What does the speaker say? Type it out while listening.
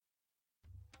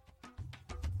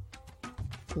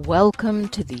Welcome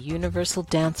to the Universal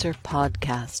Dancer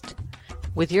podcast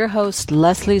with your host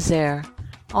Leslie Zare,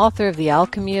 author of The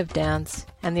Alchemy of Dance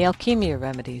and the Alchemia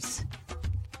Remedies.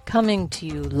 Coming to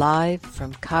you live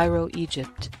from Cairo,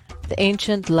 Egypt, the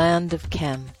ancient land of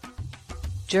Chem.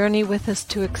 Journey with us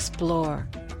to explore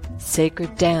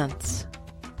sacred dance,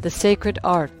 the sacred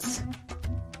arts,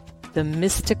 the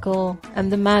mystical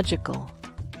and the magical.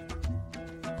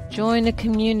 Join a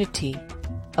community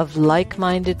of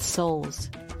like-minded souls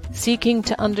seeking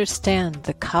to understand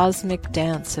the cosmic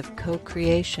dance of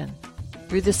co-creation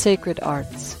through the sacred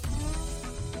arts.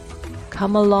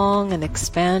 Come along and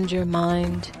expand your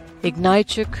mind,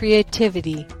 ignite your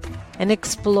creativity, and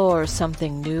explore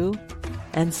something new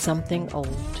and something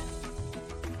old.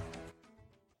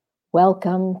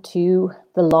 Welcome to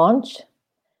the launch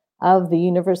of the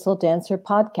Universal Dancer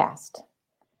podcast.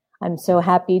 I'm so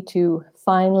happy to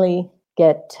finally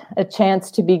get a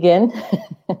chance to begin.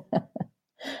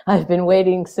 I've been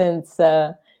waiting since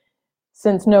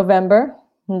November.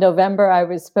 In November, I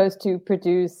was supposed to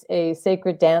produce a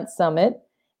sacred dance summit,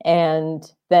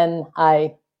 and then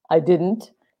I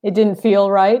didn't. It didn't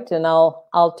feel right, and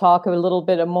I'll talk a little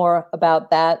bit more about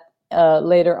that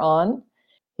later on.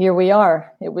 Here we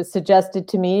are. It was suggested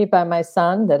to me by my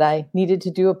son that I needed to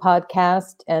do a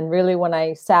podcast, and really, when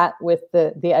I sat with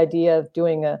the idea of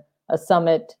doing a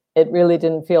summit, it really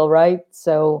didn't feel right.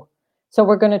 So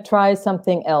we're going to try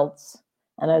something else.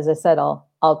 And as I said,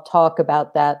 I'll talk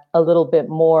about that a little bit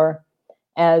more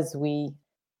as we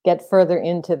get further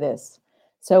into this.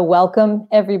 So welcome,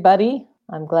 everybody.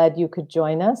 I'm glad you could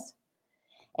join us.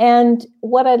 And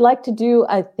what I'd like to do,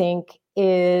 I think,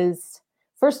 is,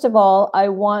 first of all, I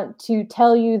want to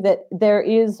tell you that there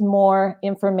is more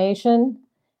information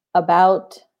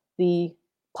about the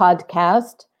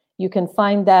podcast. You can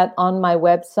find that on my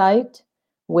website,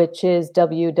 which is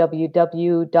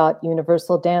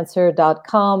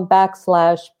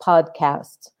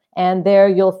www.universaldancer.com/podcasts. And there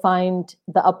you'll find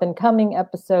the up and coming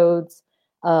episodes,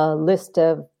 a list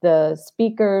of the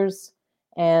speakers,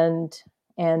 and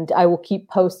I will keep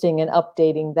posting and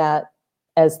updating that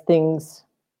as things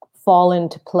fall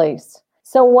into place.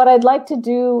 So what I'd like to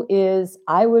do is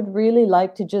I would really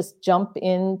like to just jump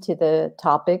into the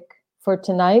topic for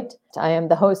tonight. I am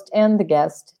the host and the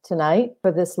guest tonight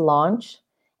for this launch.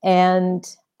 And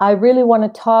I really want to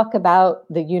talk about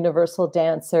the Universal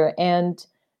Dancer and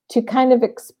to kind of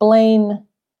explain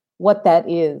what that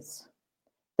is.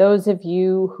 Those of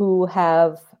you who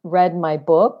have read my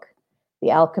book,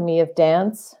 The Alchemy of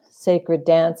Dance, Sacred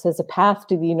Dance as a Path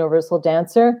to the Universal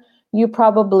Dancer, you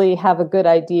probably have a good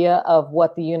idea of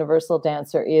what the Universal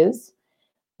Dancer is.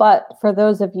 But for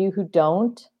those of you who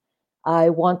don't,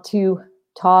 I want to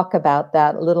talk about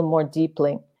that a little more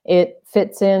deeply. It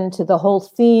fits into the whole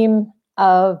theme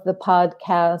of the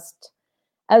podcast,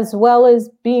 as well as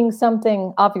being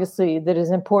something, obviously, that is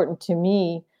important to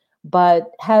me,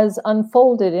 but has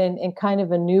unfolded in kind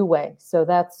of a new way. So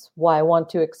that's why I want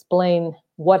to explain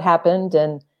what happened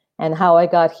and how I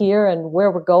got here and where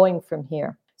we're going from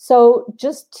here. So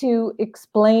just to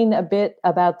explain a bit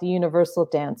about the Universal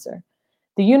Dancer.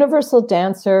 The Universal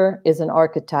Dancer is an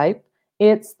archetype.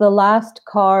 It's the last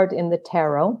card in the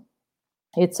tarot.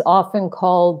 It's often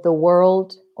called the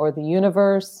world or the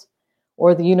universe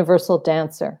or the Universal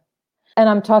Dancer. And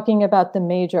I'm talking about the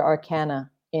major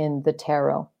arcana in the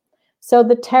tarot. So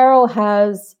the tarot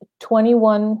has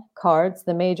 21 cards,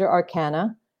 the major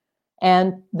arcana,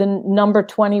 and the number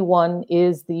 21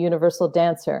 is the Universal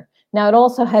Dancer. Now it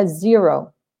also has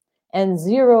 0, and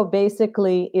 0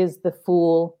 basically is the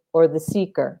fool or the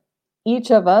seeker. Each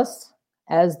of us,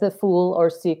 as the fool or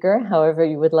seeker, however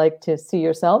you would like to see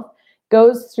yourself,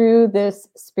 goes through this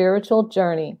spiritual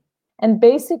journey. And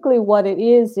basically what it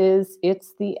is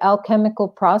it's the alchemical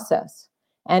process.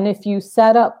 And if you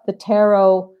set up the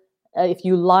tarot, if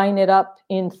you line it up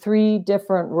in 3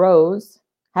 different rows,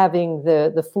 having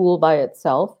the fool by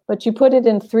itself, but you put it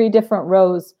in 3 different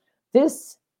rows,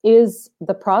 this is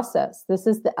the process. This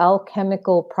is the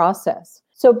alchemical process.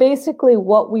 So basically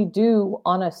what we do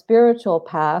on a spiritual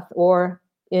path or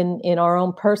in our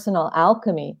own personal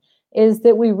alchemy is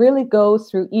that we really go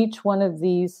through each one of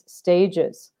these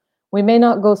stages. We may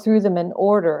not go through them in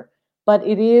order, but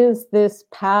it is this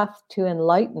path to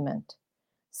enlightenment.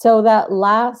 So that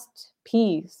last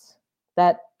piece,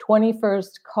 that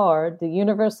 21st card, the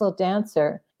Universal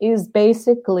Dancer, is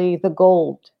basically the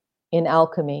gold in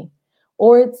alchemy,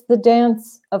 or it's the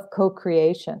dance of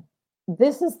co-creation.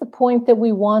 This is the point that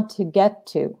we want to get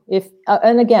to.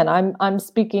 And again, I'm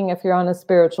speaking if you're on a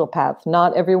spiritual path.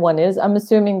 Not everyone is. I'm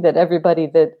assuming that everybody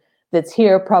that that's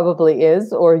here probably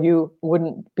is, or you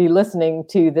wouldn't be listening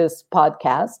to this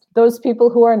podcast. Those people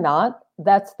who are not,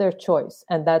 that's their choice,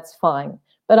 and that's fine.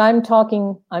 But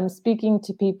I'm speaking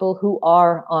to people who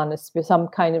are on some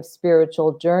kind of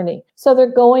spiritual journey. So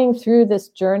they're going through this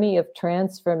journey of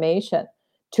transformation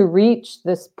to reach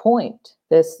this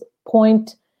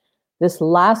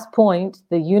last point,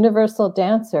 the universal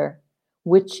dancer,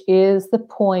 which is the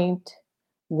point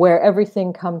where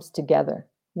everything comes together,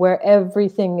 where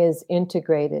everything is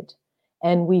integrated,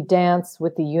 and we dance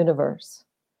with the universe.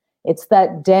 It's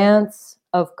that dance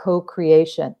of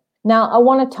co-creation. Now, I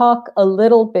want to talk a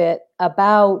little bit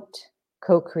about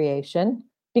co-creation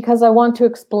because I want to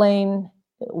explain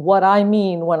what I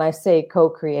mean when I say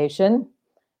co-creation.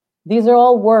 These are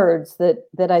all words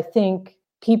that I think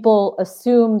people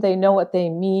assume they know what they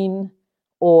mean,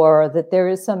 or that there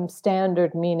is some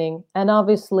standard meaning. And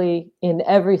obviously, in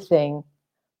everything,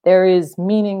 there is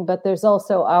meaning, but there's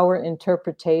also our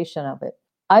interpretation of it.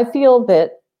 I feel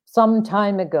that some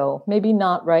time ago, maybe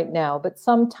not right now, but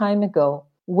some time ago,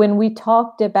 when we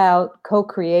talked about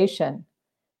co-creation,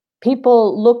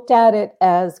 people looked at it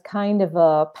as kind of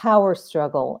a power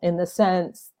struggle, in the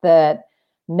sense that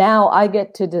now I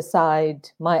get to decide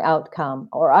my outcome,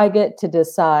 or I get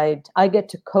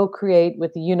to co-create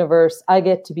with the universe. I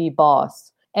get to be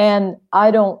boss. And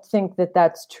I don't think that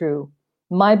that's true.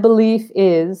 My belief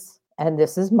is, and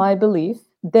this is my belief,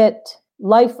 that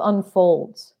life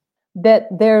unfolds, that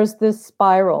there's this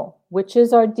spiral, which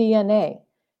is our DNA.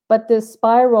 But this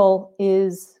spiral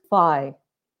is phi,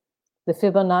 the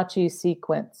Fibonacci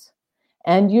sequence.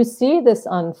 And you see this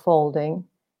unfolding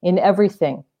in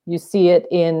everything. You see it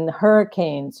in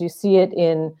hurricanes. You see it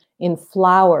in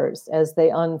flowers as they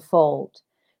unfold.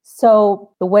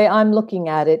 So the way I'm looking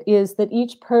at it is that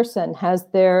each person has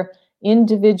their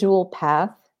individual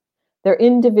path, their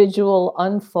individual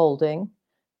unfolding,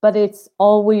 but it's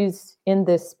always in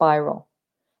this spiral.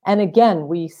 And again,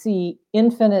 we see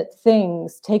infinite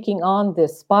things taking on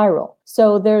this spiral.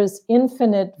 So there's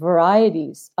infinite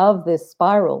varieties of this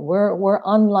spiral. We're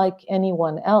unlike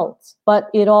anyone else,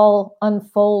 but it all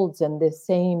unfolds in the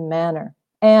same manner.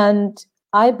 And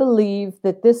I believe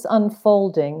that this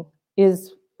unfolding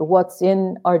is what's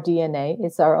in our DNA.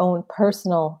 It's our own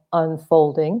personal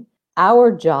unfolding.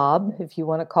 Our job, if you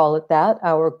want to call it that,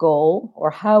 our goal, or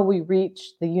how we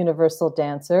reach the universal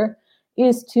dancer,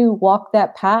 is to walk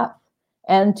that path,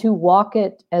 and to walk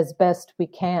it as best we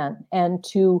can, and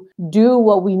to do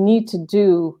what we need to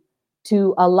do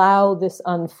to allow this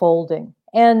unfolding.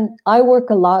 And I work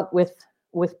a lot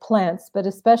with plants, but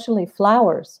especially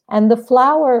flowers. And the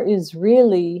flower is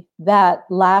really that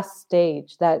last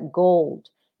stage, that gold.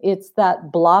 It's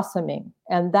that blossoming.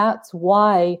 And that's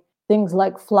why things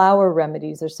like flower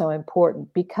remedies are so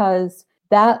important, because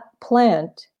that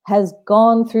plant has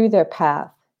gone through their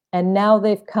path. And now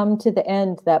they've come to the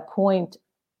end, that point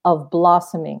of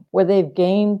blossoming, where they've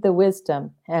gained the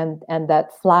wisdom, and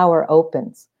that flower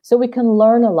opens. So we can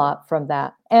learn a lot from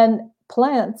that. And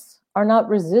plants are not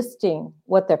resisting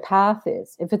what their path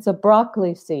is. If it's a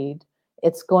broccoli seed,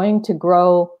 it's going to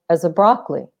grow as a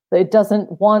broccoli. It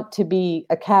doesn't want to be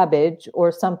a cabbage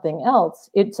or something else.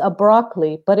 It's a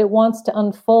broccoli, but it wants to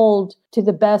unfold to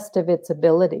the best of its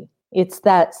ability. It's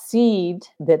that seed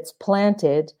that's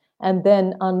planted and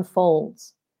then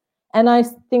unfolds. And I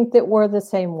think that we're the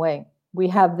same way. We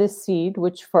have this seed,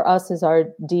 which for us is our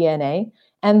DNA,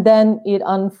 and then it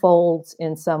unfolds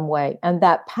in some way. And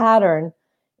that pattern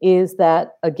is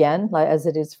that, again, as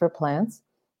it is for plants,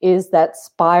 is that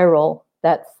spiral,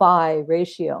 that phi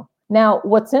ratio. Now,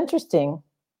 what's interesting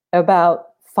about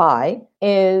phi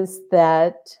is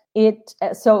that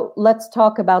so let's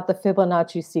talk about the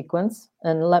Fibonacci sequence,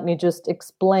 and let me just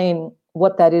explain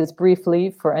what that is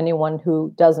briefly for anyone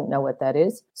who doesn't know what that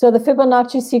is. So the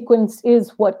Fibonacci sequence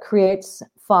is what creates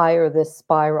phi, or this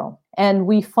spiral. And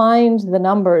we find the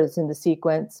numbers in the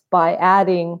sequence by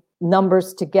adding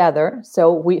numbers together.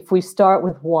 So if we start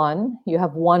with 1, you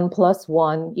have 1 plus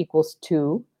 1 equals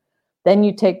 2. Then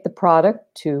you take the product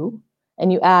 2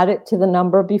 and you add it to the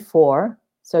number before.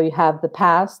 So you have the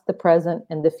past, the present,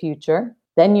 and the future.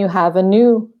 Then you have a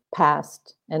new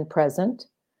past and present,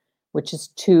 which is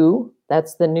 2.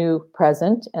 That's the new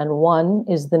present, and 1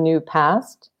 is the new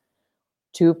past.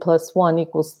 2 plus 1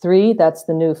 equals 3. That's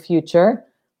the new future.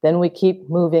 Then we keep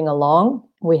moving along.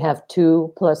 We have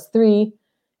 2 plus 3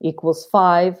 equals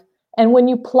 5. And when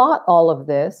you plot all of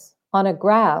this on a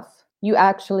graph, you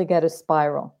actually get a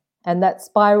spiral. And that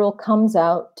spiral comes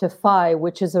out to phi,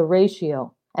 which is a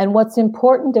ratio. And what's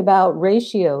important about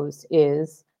ratios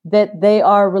is that they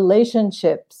are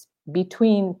relationships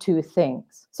between two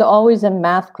things. So always in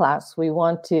math class, we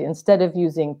want to, instead of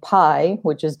using pi,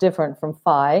 which is different from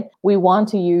phi, we want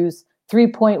to use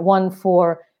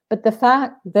 3.14. But the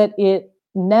fact that it's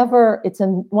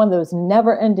one of those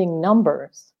never-ending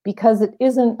numbers, because it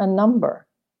isn't a number.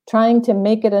 Trying to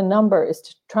make it a number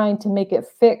is trying to make it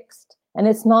fixed. And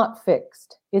it's not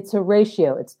fixed. It's a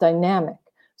ratio. It's dynamic.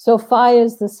 So phi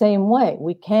is the same way.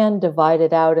 We can divide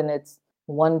it out and it's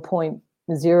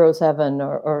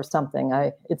 1.07 or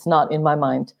something. It's not in my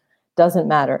mind. Doesn't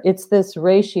matter. It's this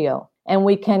ratio. And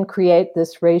we can create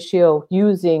this ratio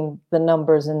using the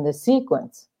numbers in this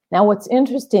sequence. Now, what's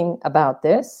interesting about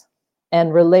this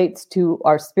and relates to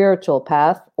our spiritual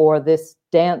path or this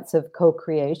dance of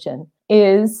co-creation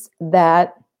is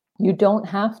that you don't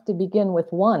have to begin with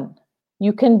 1.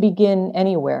 You can begin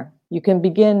anywhere. You can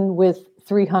begin with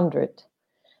 300.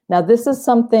 Now, this is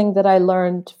something that I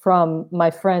learned from my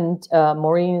friend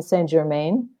Maureen Saint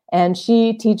Germain, and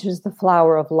she teaches the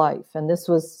flower of life. And this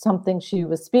was something she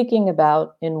was speaking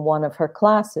about in one of her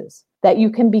classes, that you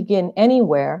can begin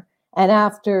anywhere. And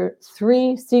after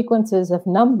 3 sequences of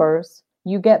numbers,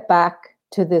 you get back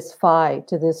to this phi,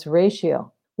 to this ratio.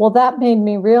 Well, that made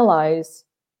me realize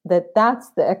that that's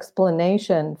the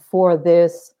explanation for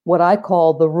this, what I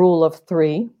call the rule of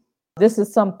 3. This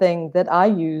is something that I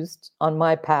used on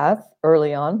my path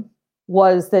early on,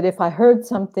 was that if I heard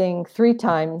something 3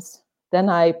 times, then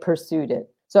I pursued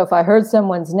it. So if I heard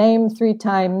someone's name 3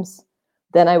 times,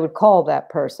 then I would call that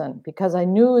person because I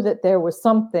knew that there was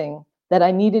something that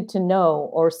I needed to know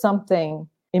or something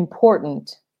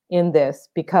important in this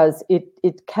because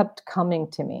it kept coming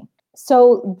to me.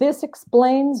 So this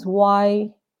explains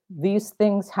why these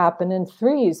things happen in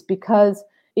 3s, because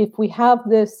if we have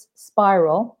this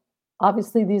spiral,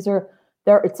 obviously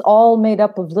it's all made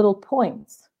up of little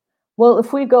points. Well,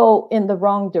 if we go in the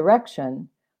wrong direction,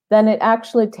 then it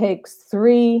actually takes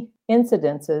 3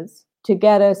 incidences to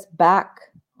get us back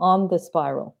on the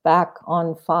spiral, back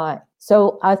on phi.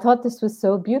 So I thought this was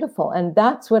so beautiful. And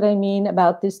that's what I mean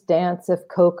about this dance of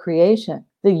co-creation.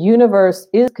 The universe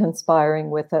is conspiring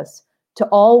with us to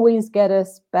always get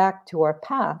us back to our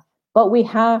path. But we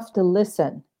have to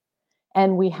listen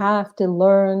and we have to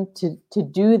learn to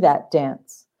do that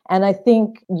dance. And I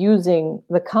think using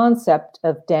the concept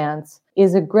of dance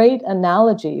is a great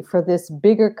analogy for this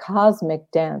bigger cosmic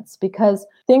dance, because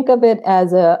think of it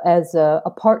as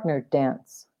a partnered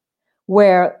dance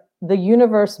where the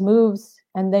universe moves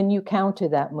and then you counter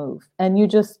that move. And you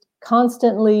just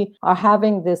constantly are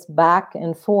having this back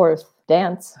and forth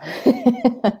dance.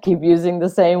 I keep using the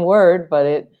same word, but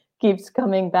it keeps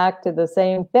coming back to the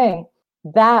same thing.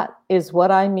 That is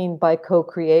what I mean by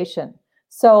co-creation.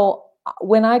 So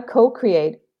when I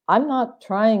co-create, I'm not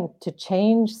trying to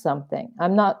change something.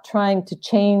 I'm not trying to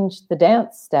change the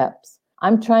dance steps.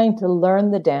 I'm trying to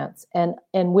learn the dance.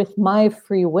 And with my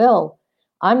free will,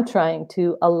 I'm trying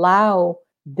to allow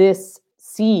this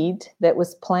seed that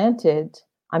was planted,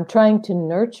 I'm trying to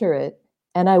nurture it,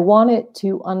 and I want it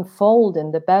to unfold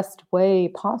in the best way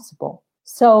possible.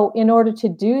 So in order to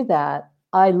do that,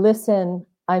 I listen,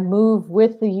 I move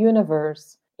with the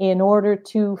universe in order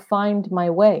to find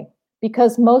my way.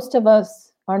 Because most of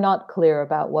us are not clear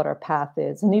about what our path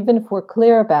is. And even if we're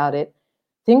clear about it,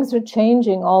 things are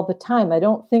changing all the time. I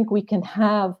don't think we can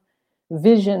have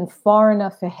vision far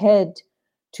enough ahead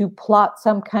to plot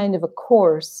some kind of a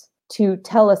course to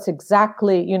tell us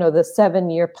exactly, the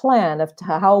 7-year plan of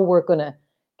how we're going to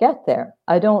get there.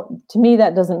 To me,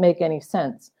 that doesn't make any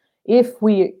sense. If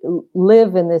we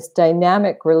live in this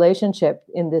dynamic relationship,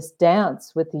 in this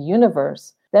dance with the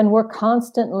universe, then we're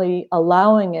constantly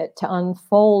allowing it to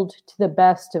unfold to the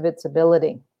best of its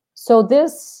ability. So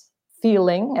this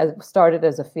feeling, as started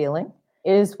as a feeling,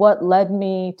 is what led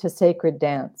me to sacred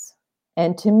dance.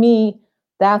 And to me,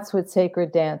 that's what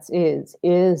sacred dance is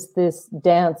this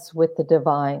dance with the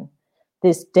divine,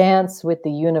 this dance with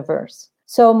the universe.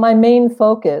 So my main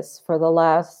focus for the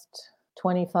last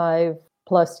 25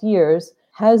 plus years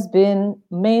has been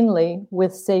mainly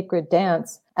with sacred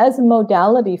dance as a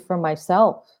modality for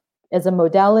myself, as a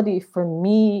modality for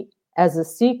me as a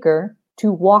seeker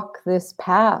to walk this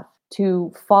path,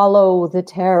 to follow the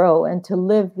tarot and to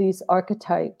live these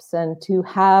archetypes and to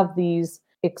have these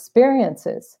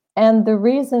experiences. And the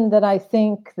reason that I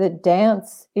think that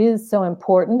dance is so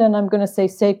important, and I'm going to say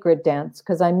sacred dance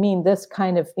because I mean this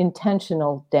kind of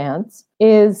intentional dance,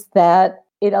 is that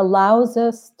it allows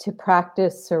us to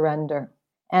practice surrender.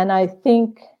 And I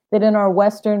think that in our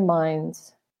Western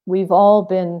minds, we've all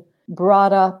been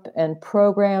brought up and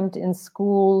programmed in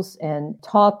schools and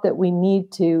taught that we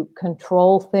need to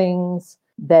control things,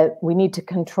 that we need to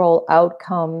control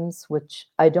outcomes, which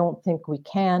I don't think we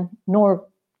can, nor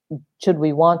should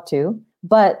we want to.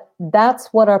 But that's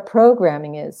what our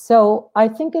programming is. So I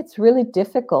think it's really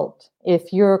difficult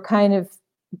if you're kind of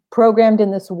programmed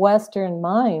in this Western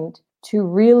mind to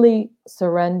really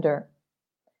surrender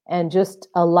and just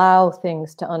allow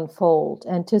things to unfold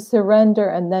and to surrender,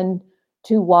 and then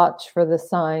to watch for the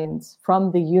signs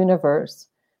from the universe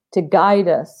to guide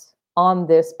us on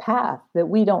this path that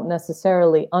we don't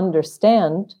necessarily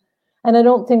understand. And I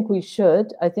don't think we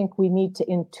should. I think we need to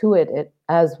intuit it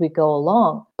as we go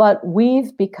along. But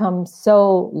we've become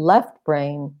so left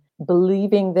brain,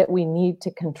 believing that we need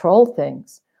to control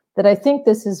things, that I think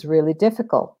this is really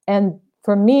difficult. And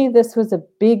for me, this was a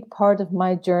big part of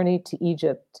my journey to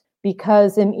Egypt,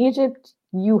 because in Egypt,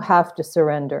 you have to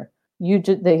surrender. You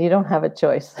don't have a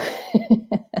choice.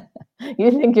 You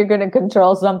think you're going to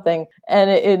control something, and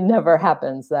it never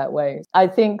happens that way. I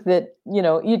think that,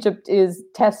 Egypt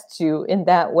tests you in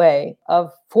that way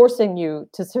of forcing you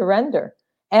to surrender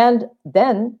and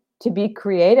then to be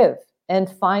creative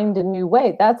and find a new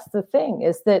way. That's the thing,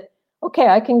 is that, okay,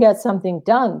 I can get something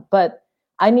done, but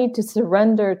I need to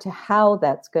surrender to how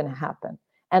that's going to happen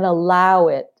and allow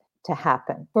it to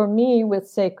happen. For me, with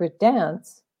sacred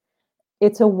dance,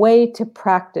 it's a way to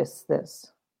practice this.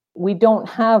 We don't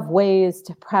have ways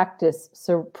to practice,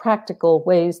 so practical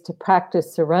ways to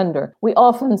practice surrender. We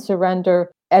often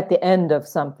surrender at the end of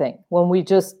something, when we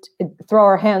just throw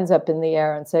our hands up in the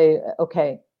air and say,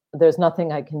 okay, there's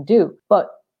nothing I can do.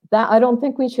 But that, I don't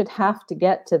think we should have to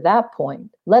get to that point.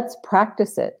 Let's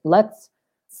practice it. Let's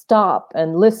stop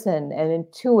and listen and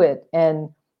intuit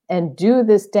and do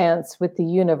this dance with the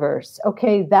universe.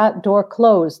 Okay, that door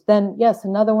closed, then yes,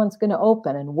 another one's going to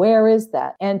open. And where is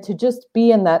that? And to just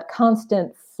be in that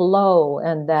constant flow,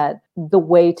 and that the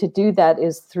way to do that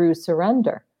is through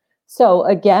surrender. So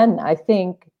again, I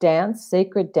think dance,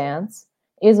 sacred dance,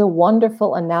 is a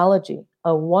wonderful analogy,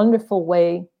 a wonderful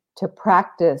way to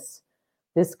practice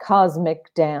this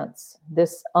cosmic dance,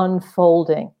 this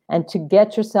unfolding, and to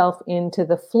get yourself into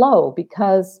the flow,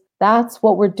 because that's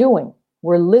what we're doing.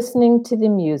 We're listening to the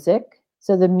music,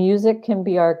 so the music can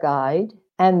be our guide,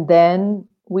 and then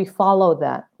we follow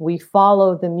that. We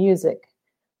follow the music.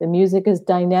 The music is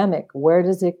dynamic. Where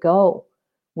does it go?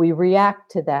 We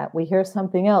react to that. We hear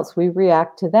something else. We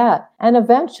react to that. And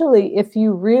eventually, if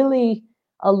you really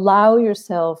allow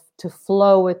yourself to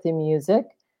flow with the music,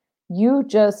 you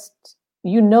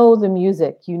know the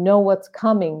music. You know what's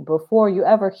coming before you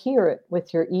ever hear it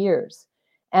with your ears.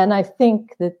 And I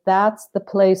think that that's the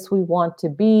place we want to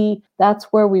be. That's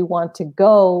where we want to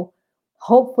go.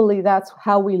 Hopefully, that's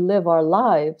how we live our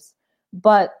lives.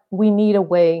 But we need a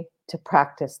way to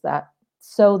practice that.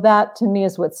 So that, to me,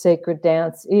 is what sacred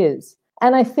dance is.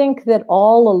 And I think that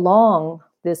all along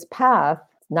this path,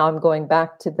 now I'm going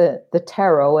back to the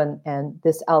tarot and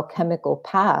this alchemical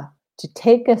path, to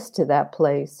take us to that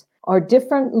place are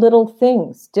different little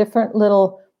things, different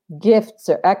little gifts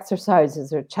or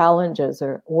exercises or challenges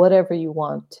or whatever you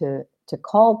want to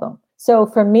call them. So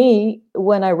for me,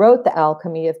 when I wrote The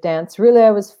Alchemy of Dance, really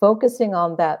I was focusing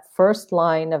on that first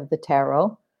line of the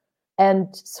tarot and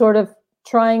sort of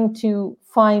trying to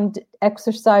find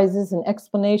exercises and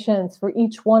explanations for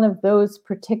each one of those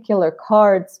particular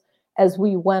cards as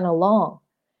we went along.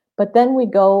 But then we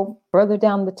go further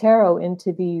down the tarot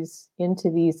into these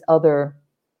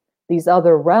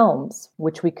other realms,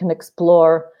 which we can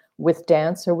explore with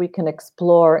dance, or we can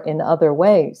explore in other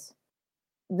ways.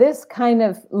 This kind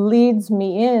of leads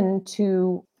me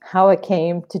into how I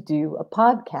came to do a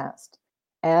podcast.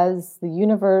 As the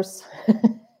universe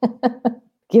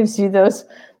gives you those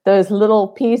little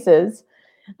pieces,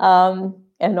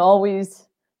 and always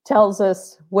tells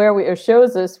us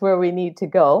shows us where we need to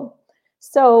go.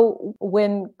 So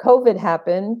when COVID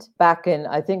happened back in,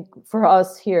 I think for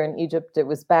us here in Egypt, it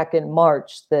was back in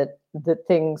March that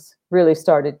things really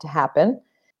started to happen.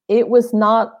 It was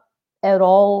not at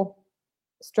all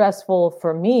stressful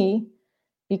for me,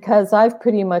 because I've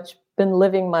pretty much been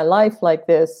living my life like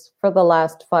this for the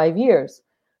last 5 years.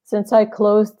 Since I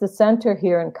closed the center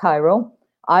here in Cairo,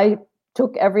 I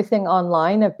took everything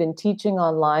online. I've been teaching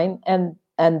online, and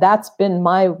that's been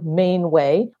my main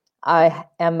way. I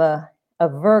am a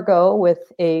Virgo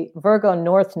with a Virgo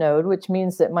North Node, which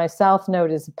means that my South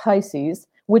Node is a Pisces,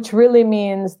 which really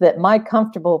means that my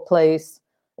comfortable place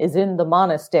is in the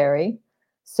monastery.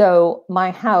 So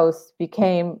my house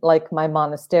became like my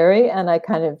monastery, and I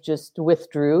kind of just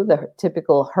withdrew, the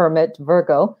typical hermit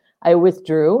Virgo. I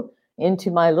withdrew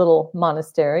into my little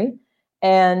monastery,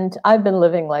 and I've been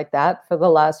living like that for the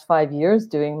last 5 years,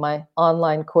 doing my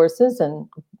online courses and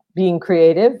being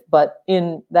creative, but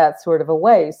in that sort of a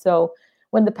way. So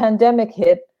when the pandemic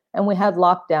hit and we had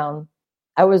lockdown,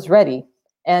 I was ready.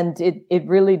 And it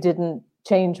really didn't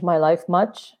change my life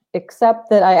much, except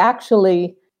that I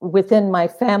actually, within my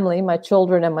family, my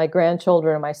children and my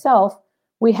grandchildren and myself,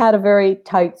 we had a very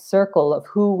tight circle of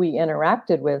who we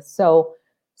interacted with. So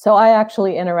I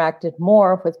actually interacted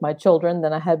more with my children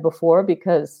than I had before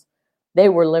because they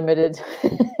were limited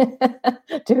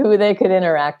to who they could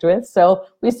interact with. So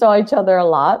we saw each other a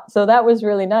lot. So that was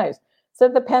really nice. So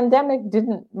the pandemic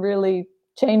didn't really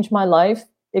change my life,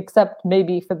 except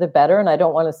maybe for the better. And I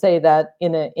don't want to say that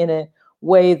in a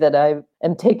way that I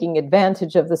am taking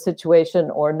advantage of the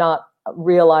situation or not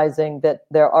realizing that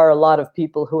there are a lot of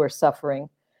people who are suffering.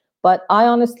 But I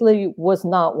honestly was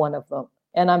not one of them.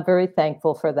 And I'm very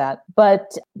thankful for that.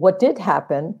 But what did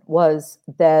happen was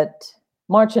that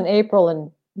March and April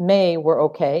and May were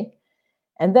okay.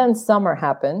 And then summer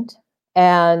happened.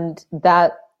 And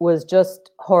that was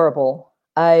just horrible.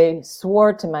 I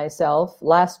swore to myself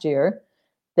last year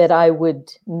that I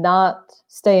would not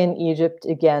stay in Egypt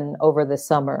again over the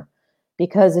summer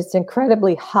because it's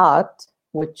incredibly hot,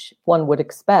 which one would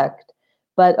expect.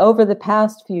 But over the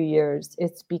past few years,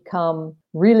 it's become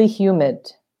really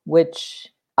humid, which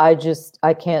I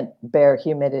can't bear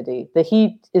humidity. The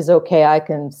heat is okay. I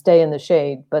can stay in the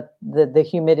shade, but the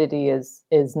humidity is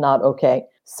not okay.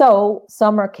 So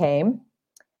summer came,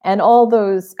 and all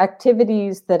those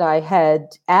activities that I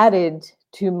had added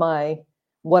to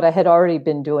what I had already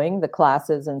been doing, the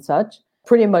classes and such,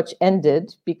 pretty much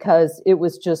ended because it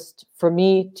was just, for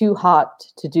me, too hot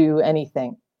to do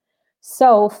anything.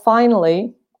 So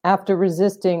finally, after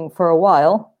resisting for a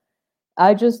while,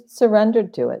 I just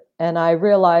surrendered to it. And I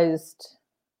realized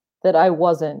that I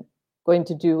wasn't going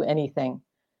to do anything.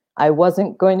 I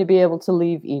wasn't going to be able to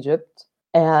leave Egypt.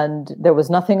 And there was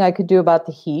nothing I could do about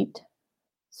the heat.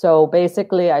 So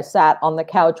basically, I sat on the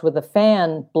couch with a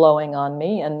fan blowing on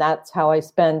me, and that's how I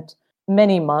spent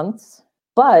many months.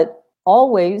 But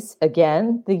always,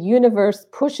 again, the universe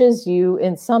pushes you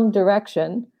in some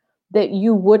direction that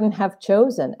you wouldn't have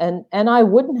chosen. And I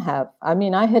wouldn't have. I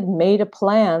mean, I had made a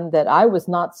plan that I was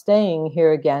not staying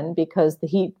here again because the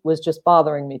heat was just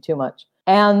bothering me too much.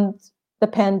 And the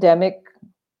pandemic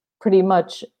pretty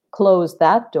much closed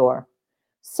that door.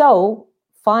 So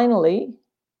finally,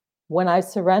 when I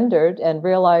surrendered and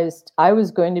realized I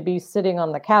was going to be sitting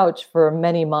on the couch for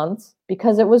many months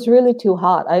because it was really too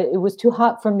hot. It was too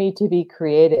hot for me to be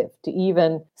creative, to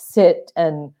even sit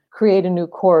and create a new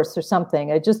course or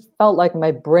something. I just felt like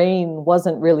my brain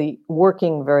wasn't really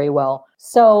working very well.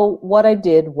 So what I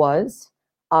did was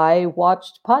I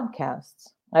watched podcasts.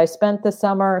 I spent the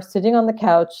summer sitting on the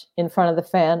couch in front of the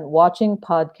fan, watching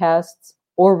podcasts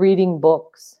or reading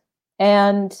books.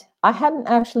 And I hadn't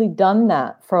actually done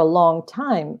that for a long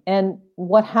time. And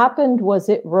what happened was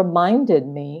it reminded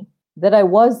me that I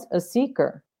was a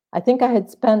seeker. I think I had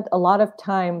spent a lot of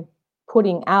time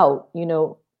putting out,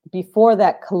 before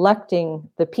that, collecting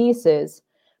the pieces.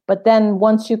 But then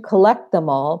once you collect them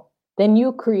all, then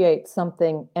you create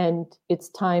something and it's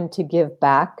time to give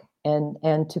back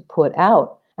and to put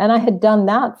out. And I had done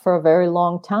that for a very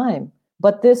long time.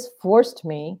 But this forced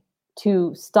me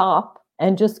to stop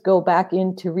and just go back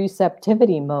into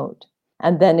receptivity mode.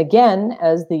 And then again,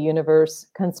 as the universe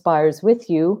conspires with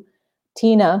you,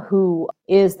 Tina, who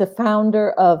is the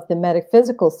founder of the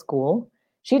Metaphysical School,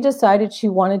 she decided she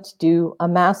wanted to do a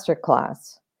master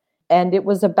class. And it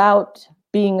was about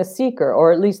being a seeker,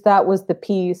 or at least that was the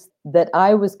piece that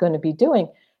I was going to be doing.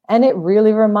 And it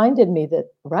really reminded me that,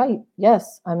 right,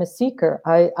 yes, I'm a seeker.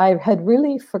 I had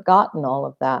really forgotten all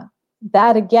of that.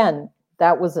 That again,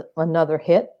 that was another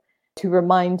hit to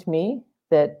remind me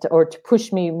that, or to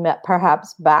push me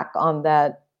perhaps back on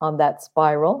that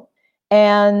spiral.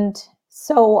 And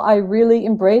so I really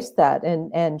embraced that.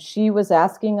 And she was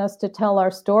asking us to tell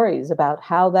our stories about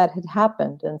how that had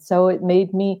happened. And so it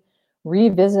made me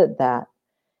revisit that.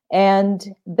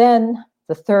 And then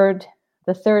the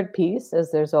third piece,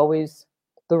 as there's always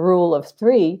the rule of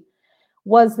three,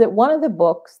 was that one of the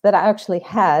books that I actually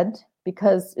had,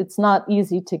 because it's not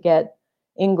easy to get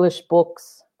English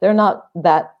books, they're not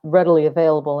that readily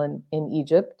available in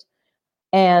Egypt.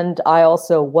 And I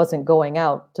also wasn't going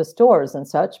out to stores and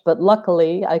such, but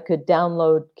luckily I could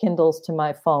download Kindles to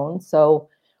my phone. So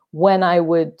when I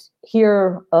would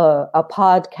hear a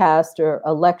podcast or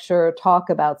a lecture talk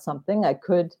about something, I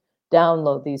could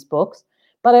download these books.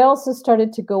 But I also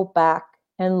started to go back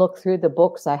and look through the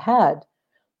books I had.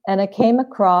 And I came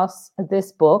across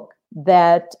this book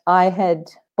that I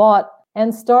had bought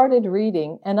and started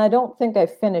reading. And I don't think I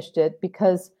finished it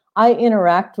because I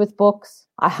interact with books.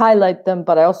 I highlight them,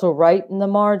 but I also write in the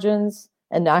margins.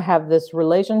 And I have this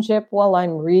relationship while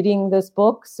I'm reading this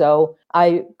book. So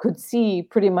I could see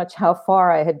pretty much how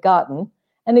far I had gotten.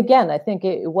 And again, I think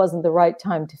it wasn't the right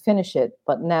time to finish it,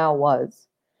 but now was.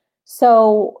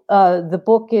 So the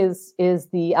book is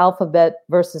The Alphabet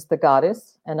versus the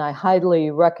Goddess, and I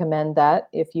highly recommend that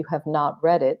if you have not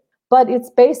read it. But it's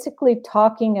basically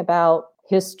talking about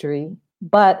history,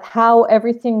 but how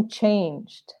everything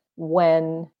changed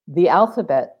when the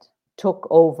alphabet took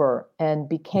over and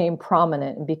became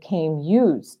prominent and became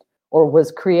used, or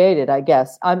was created, I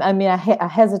guess. I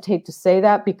hesitate to say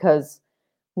that because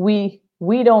we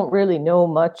don't really know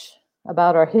much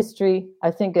about our history.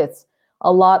 I think it's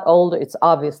a lot older. It's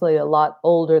obviously a lot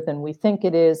older than we think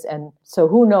it is. And so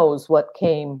who knows what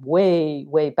came way,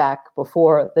 way back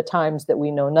before the times that we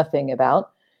know nothing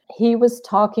about. He was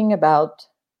talking about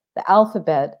the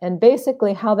alphabet and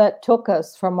basically how that took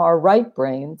us from our right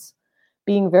brains,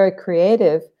 being very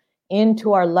creative,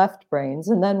 into our left brains,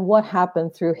 and then what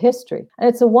happened through history. And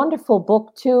it's a wonderful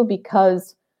book too,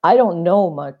 because I don't know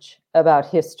much about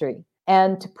history.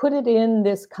 And to put it in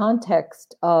this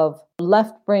context of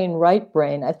left brain, right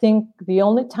brain, I think the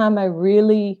only time I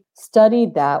really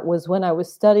studied that was when I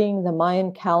was studying the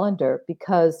Mayan calendar,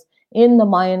 because in the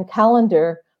Mayan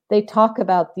calendar, they talk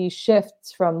about these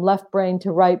shifts from left brain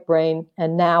to right brain,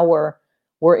 and now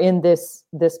we're in this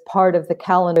part of the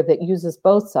calendar that uses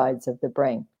both sides of the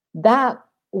brain. That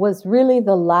was really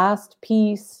the last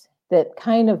piece that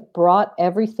kind of brought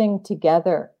everything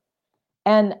together.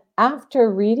 And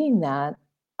after reading that,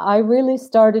 I really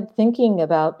started thinking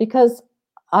about, because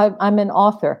I'm an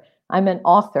author. I'm an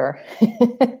author.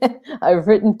 I've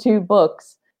written 2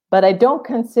 books, but I don't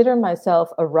consider myself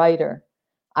a writer.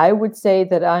 I would say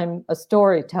that I'm a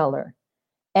storyteller.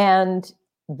 And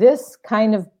this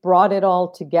kind of brought it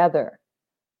all together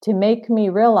to make me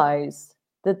realize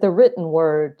that the written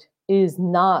word is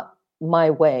not my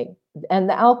way. And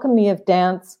the alchemy of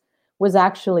dance was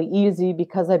actually easy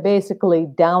because I basically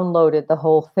downloaded the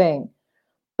whole thing.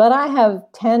 But I have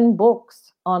 10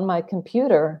 books on my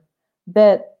computer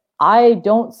that I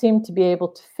don't seem to be able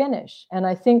to finish. And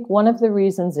I think one of the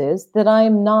reasons is that I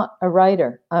am not a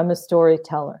writer. I'm a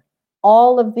storyteller.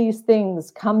 All of these things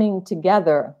coming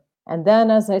together. And then,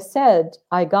 as I said,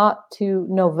 I got to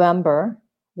November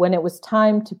when it was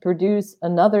time to produce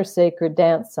another Sacred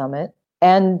Dance Summit,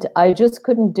 and I just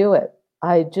couldn't do it.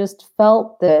 I just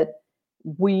felt that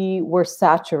we were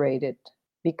saturated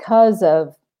because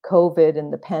of COVID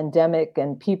and the pandemic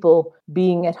and people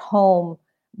being at home,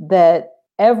 that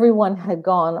everyone had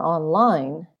gone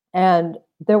online, and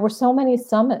there were so many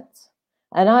summits,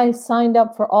 and I signed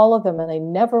up for all of them and I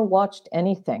never watched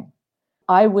anything.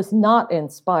 I was not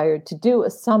inspired to do a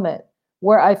summit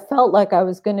where I felt like I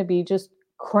was going to be just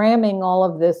cramming all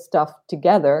of this stuff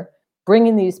together,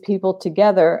 bringing these people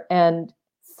together and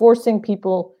forcing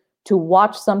people to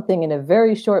watch something in a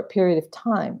very short period of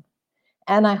time.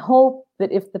 And I hope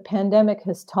that if the pandemic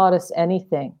has taught us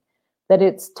anything, that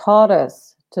it's taught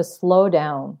us to slow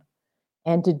down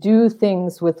and to do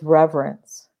things with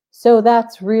reverence. So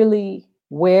that's really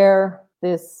where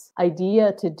this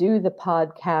idea to do the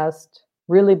podcast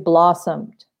really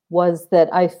blossomed, was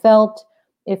that I felt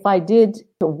if I did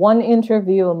 1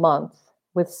 interview a month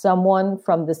with someone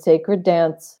from the sacred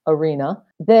dance arena,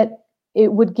 that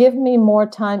it would give me more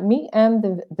time, me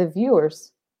and the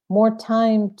viewers, more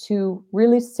time to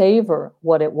really savor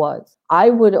what it was. I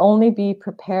would only be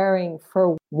preparing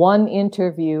for 1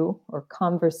 interview or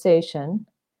conversation,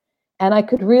 and I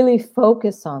could really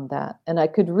focus on that, and I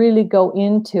could really go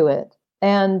into it.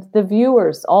 And the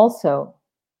viewers also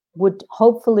would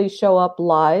hopefully show up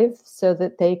live so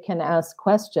that they can ask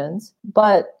questions.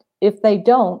 But if they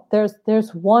don't,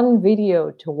 there's 1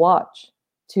 video to watch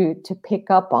to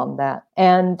pick up on that.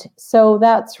 And so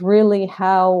that's really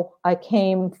how I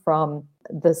came from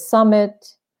the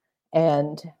summit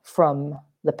and from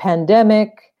the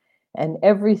pandemic and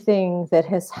everything that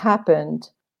has happened.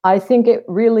 I think it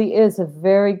really is a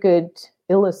very good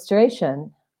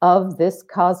illustration of this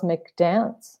cosmic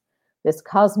dance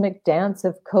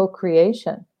of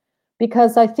co-creation,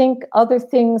 because I think other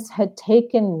things had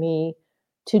taken me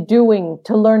to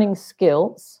learning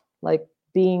skills like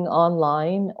being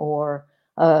online or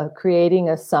creating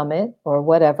a summit or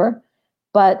whatever.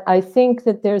 But I think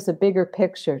that there's a bigger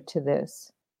picture to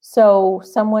this. So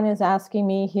someone is asking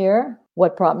me here,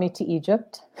 what brought me to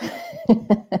Egypt?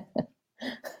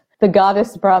 The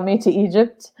goddess brought me to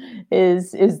Egypt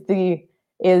is the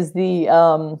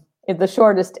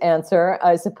shortest answer,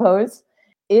 I suppose.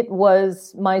 It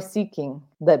was my seeking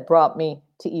that brought me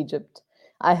to Egypt.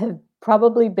 I have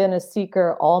probably been a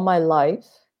seeker all my life,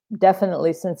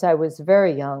 definitely since I was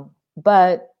very young.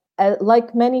 But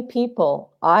like many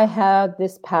people, I had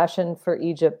this passion for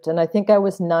Egypt. And I think I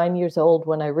was 9 years old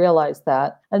when I realized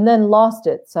that, and then lost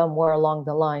it somewhere along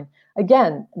the line.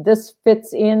 Again, this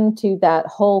fits into that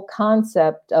whole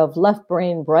concept of left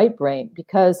brain, right brain,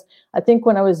 because I think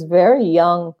when I was very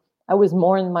young, I was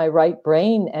more in my right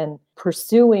brain and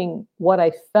pursuing what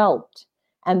I felt.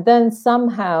 And then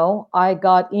somehow I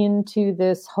got into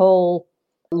this whole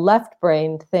left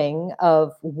brain thing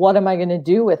of what am I going to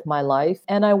do with my life?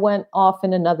 And I went off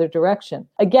in another direction.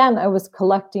 Again, I was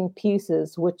collecting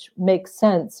pieces, which makes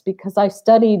sense because I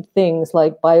studied things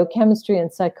like biochemistry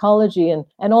and psychology and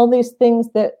all these things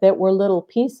that were little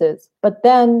pieces. But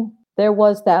then there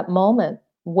was that moment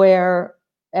where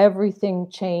everything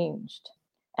changed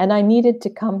and I needed to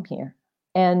come here.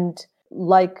 And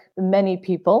like many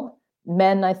people,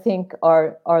 men, I think,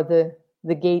 are the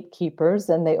gatekeepers,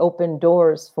 and they opened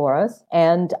doors for us.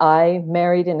 And I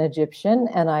married an Egyptian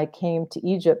and I came to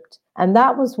Egypt. And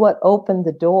that was what opened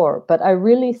the door. But I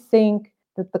really think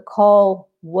that the call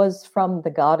was from the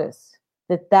goddess.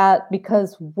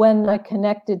 Because when I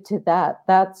connected to that,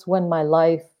 that's when my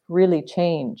life really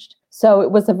changed. So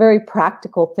it was a very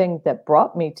practical thing that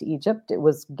brought me to Egypt. It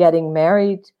was getting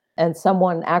married and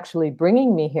someone actually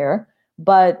bringing me here.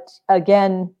 But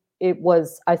again,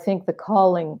 I think the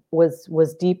calling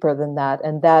was deeper than that.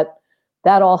 And that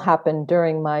all happened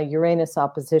during my Uranus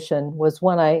opposition was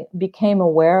when I became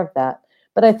aware of that.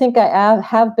 But I think I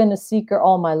have been a seeker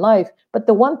all my life. But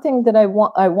the one thing that I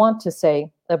want to say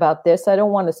about this, I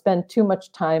don't want to spend too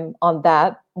much time on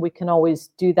that. We can always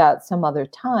do that some other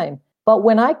time. But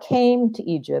when I came to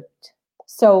Egypt,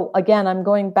 so again, I'm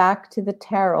going back to the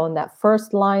tarot and that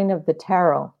first line of the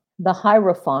tarot, the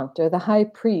Hierophant or the high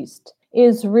priest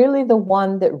is really the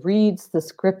one that reads the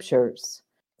scriptures.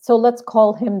 So let's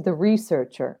call him the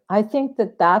researcher. I think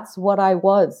that that's what I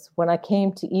was when I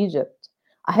came to Egypt.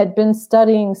 I had been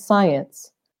studying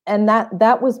science, and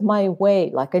that was my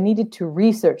way. Like I needed to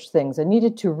research things. I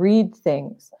needed to read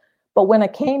things. But when I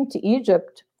came to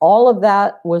Egypt, all of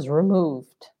that was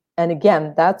removed. And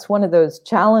again, that's one of those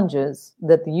challenges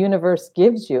that the universe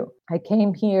gives you. I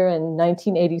came here in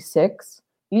 1986.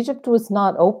 Egypt was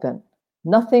not open.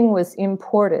 Nothing was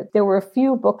imported. There were a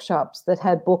few bookshops that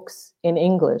had books in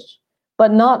English,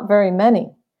 but not very many.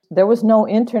 There was no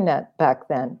internet back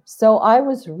then. So I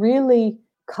was really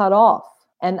cut off,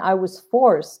 and I was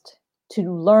forced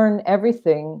to learn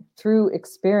everything through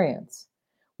experience,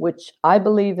 which I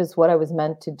believe is what I was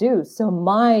meant to do. So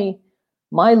my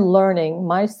learning,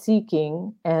 my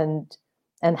seeking, and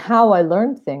how I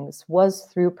learned things was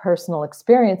through personal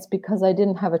experience because I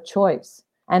didn't have a choice.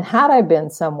 And had I been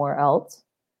somewhere else,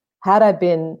 had I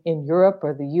been in Europe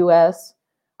or the US,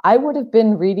 I would have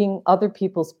been reading other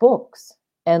people's books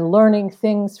and learning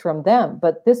things from them.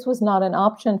 But this was not an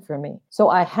option for me. So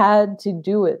I had to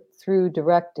do it through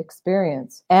direct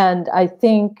experience. And I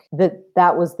think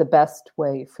that was the best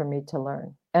way for me to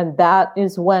learn. And that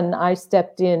is when I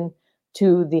stepped in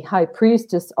to the high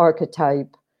priestess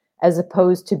archetype as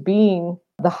opposed to being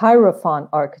the Hierophant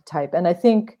archetype. And I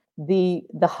think the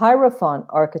Hierophant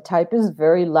archetype is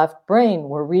very left brain.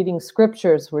 We're reading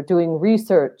scriptures, we're doing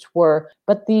research,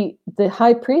 but the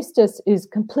high priestess is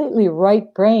completely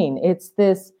right brain. It's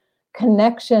this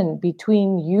connection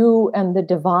between you and the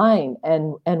divine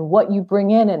and what you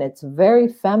bring in, and it's very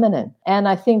feminine. And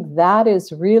I think that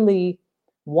is really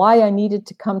why I needed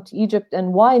to come to Egypt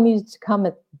and why I needed to come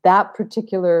at that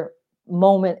particular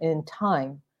moment in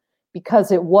time.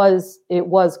 Because it was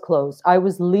closed. I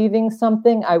was leaving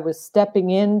something. I was stepping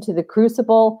into the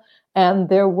crucible, and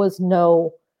there was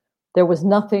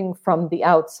nothing from the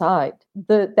outside.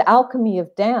 The alchemy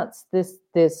of dance,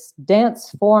 this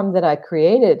dance form that I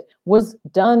created, was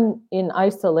done in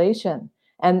isolation,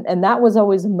 and that was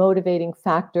always a motivating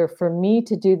factor for me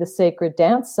to do the Sacred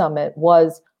Dance Summit.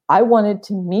 Was I wanted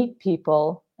to meet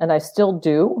people, and I still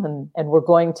do, and we're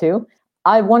going to.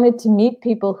 I wanted to meet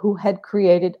people who had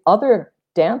created other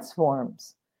dance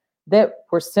forms that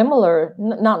were similar,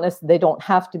 not necessarily, they don't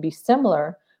have to be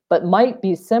similar, but might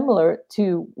be similar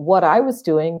to what I was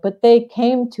doing, but they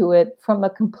came to it from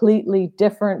a completely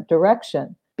different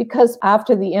direction. Because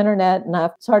after the internet and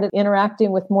I started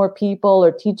interacting with more people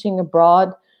or teaching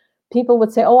abroad, people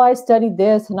would say, oh, I studied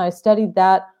this and I studied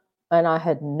that, and I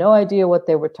had no idea what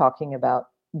they were talking about.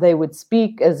 They would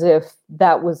speak as if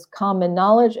that was common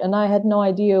knowledge, and I had no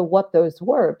idea what those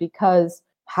were because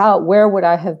where would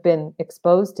I have been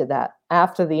exposed to that?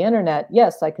 After the internet,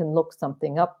 yes, I can look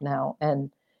something up now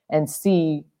and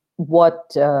see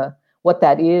what what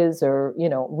that is, or,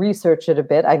 research it a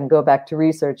bit. I can go back to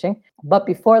researching. But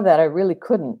before that, I really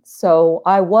couldn't. So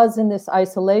I was in this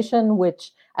isolation,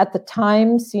 which at the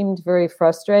time seemed very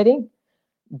frustrating.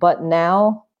 But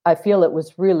now I feel it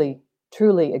was really,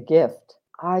 truly a gift.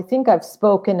 I think I've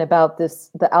spoken about this,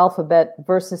 the alphabet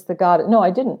versus the God. No,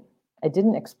 I didn't. I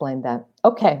didn't explain that.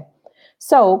 Okay.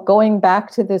 So going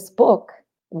back to this book,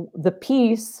 the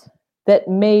piece that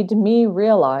made me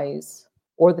realize,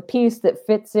 or the piece that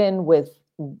fits in with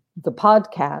the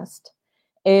podcast,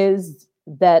 is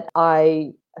that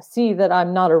I see that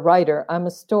I'm not a writer, I'm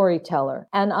a storyteller.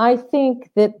 And I think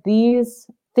that these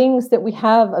things that we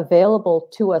have available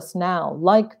to us now,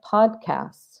 like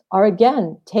podcasts, are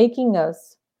again taking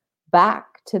us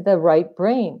back to the right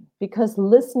brain, because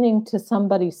listening to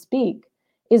somebody speak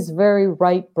is very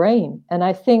right brain. And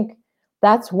I think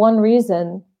that's one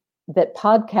reason that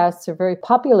podcasts are very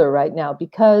popular right now,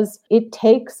 because it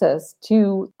takes us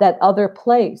to that other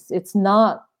place. It's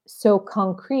not so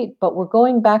concrete, but we're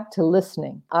going back to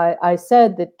listening. I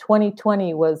said that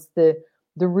 2020 was the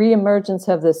reemergence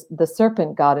of the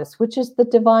serpent goddess, which is the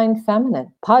divine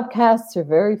feminine. Podcasts are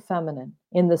very feminine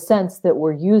in the sense that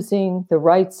we're using the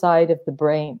right side of the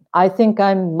brain. I think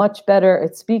I'm much better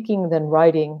at speaking than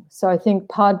writing. So I think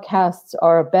podcasts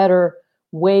are a better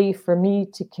way for me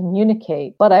to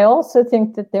communicate. But I also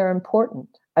think that they're important.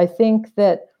 I think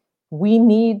that we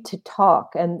need to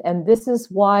talk. And this is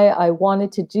why I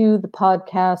wanted to do the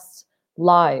podcasts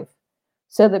live,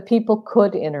 so that people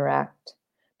could interact.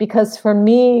 Because for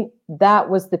me, that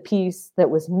was the piece that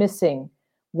was missing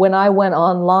when I went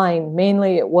online.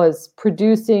 Mainly it was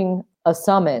producing a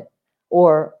summit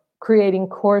or creating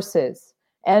courses.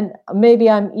 And maybe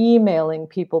I'm emailing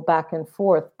people back and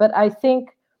forth. But I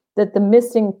think that the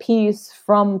missing piece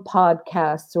from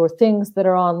podcasts or things that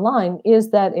are online is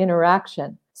that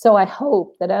interaction. So I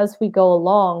hope that as we go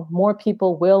along, more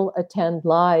people will attend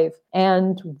live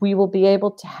and we will be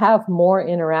able to have more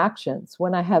interactions.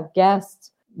 When I have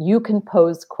guests, you can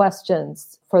pose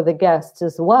questions for the guests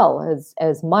as well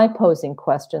as my posing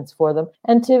questions for them,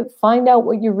 and to find out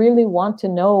what you really want to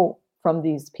know from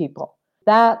these people.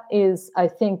 That is, I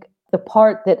think, the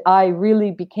part that I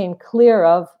really became clear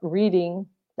of reading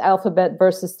The Alphabet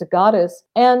versus the Goddess,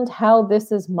 and how this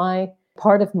is my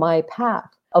part of my path.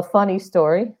 A funny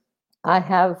story. I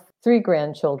have 3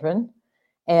 grandchildren,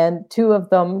 and 2 of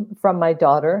them from my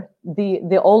daughter.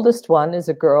 The oldest one is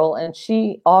a girl, and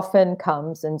she often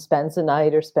comes and spends the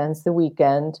night or spends the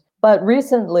weekend. But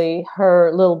recently,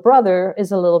 her little brother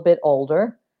is a little bit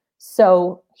older,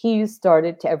 so he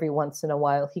started to, every once in a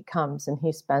while, he comes and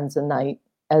he spends a night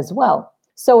as well.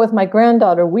 So with my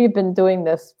granddaughter, we've been doing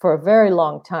this for a very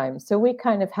long time. So we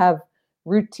kind of have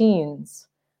routines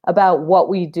about what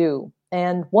we do.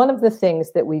 And one of the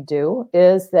things that we do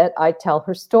is that I tell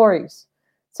her stories.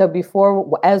 So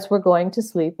as we're going to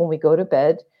sleep, when we go to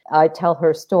bed, I tell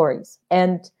her stories.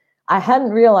 And I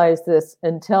hadn't realized this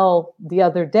until the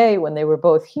other day when they were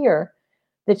both here,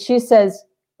 that she says,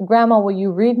 "Grandma, will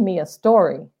you read me a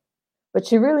story?" But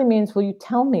she really means, will you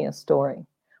tell me a story?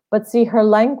 But see, her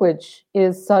language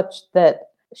is such that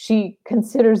she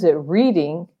considers it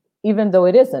reading, even though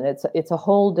it isn't. It's a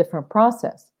whole different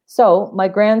process. So my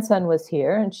grandson was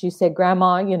here and she said,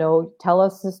 "Grandma, tell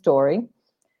us the story."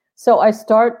 So I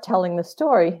start telling the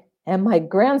story, and my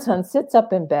grandson sits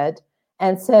up in bed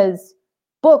and says,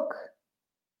 "Book,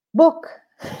 book."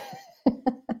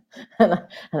 and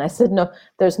I said, "No,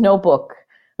 there's no book."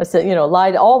 I said,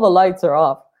 all the lights are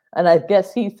off. And I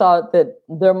guess he thought that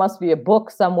there must be a book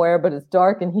somewhere, but it's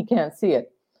dark and he can't see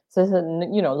it. So I said,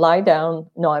 "Lie down.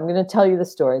 No, I'm going to tell you the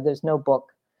story. There's no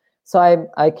book." So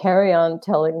I carry on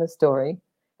telling the story.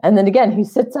 And then again, he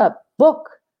sits up, "Book,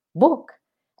 book."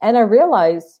 And I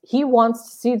realize he wants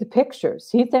to see the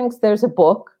pictures. He thinks there's a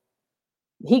book.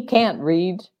 He can't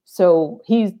read, so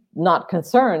he's not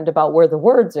concerned about where the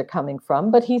words are coming from,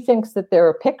 but he thinks that there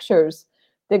are pictures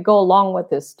that go along with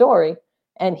this story,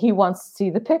 and he wants to see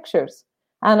the pictures.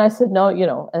 And I said,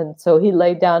 "No, and so he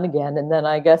laid down again. And then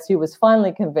I guess he was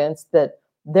finally convinced that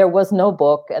there was no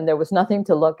book and there was nothing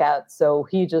to look at. So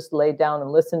he just laid down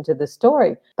and listened to the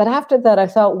story. But after that, I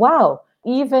thought, wow,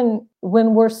 even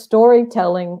when we're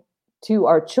storytelling to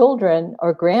our children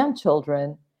or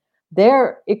grandchildren,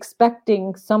 they're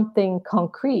expecting something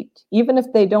concrete. Even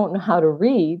if they don't know how to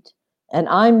read and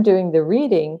I'm doing the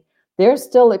reading, they're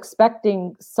still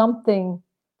expecting something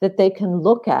that they can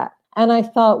look at. And I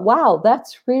thought, wow,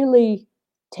 that's really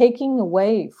taking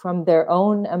away from their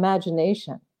own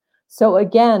imagination. So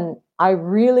again, I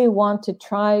really want to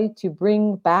try to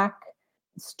bring back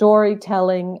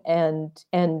storytelling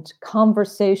and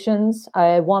conversations.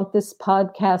 I want this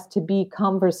podcast to be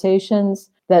conversations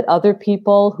that other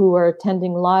people who are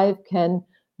attending live can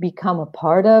become a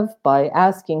part of by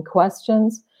asking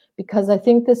questions, because I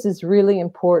think this is really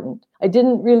important. I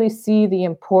didn't really see the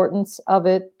importance of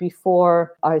it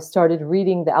before I started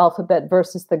reading The Alphabet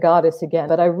versus the Goddess again,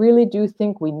 but I really do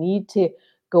think we need to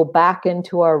go back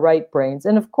into our right brains.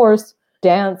 And of course,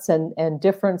 dance and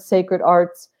different sacred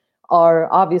arts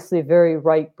are obviously very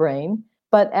right brain,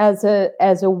 but as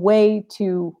a way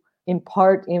to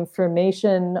impart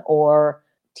information or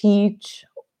teach,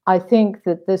 I think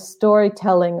that this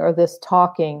storytelling or this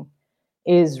talking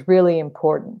is really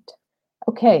important.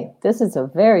 Okay, this is a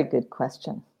very good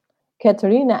question.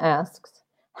 Katerina asks,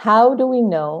 how do we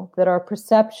know that our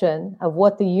perception of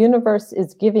what the universe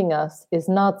is giving us is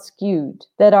not skewed,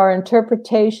 that our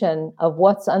interpretation of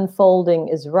what's unfolding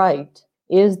is right?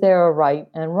 Is there a right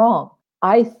and wrong?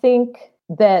 I think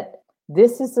that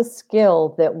this is a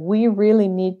skill that we really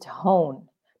need to hone,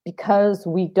 because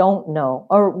we don't know,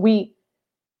 or we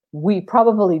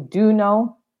probably do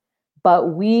know, but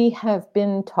we have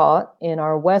been taught in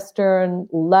our Western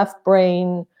left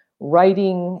brain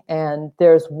writing, and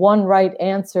there's one right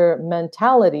answer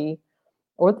mentality,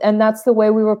 and that's the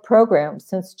way we were programmed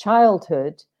since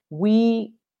childhood.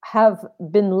 We have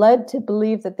been led to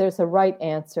believe that there's a right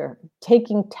answer.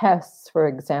 Taking tests, for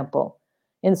example.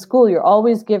 In school, you're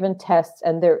always given tests,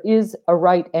 and there is a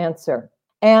right answer.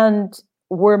 And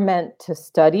we're meant to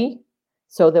study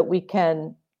so that we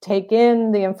can take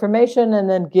in the information and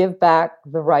then give back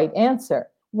the right answer.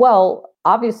 Well,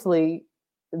 obviously,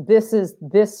 this is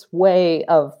this way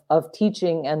of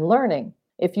teaching and learning.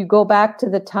 If you go back to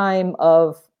the time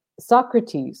of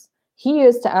Socrates, he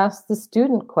is to ask the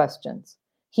student questions.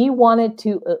 He wanted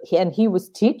to, and he was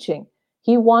teaching,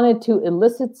 he wanted to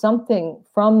elicit something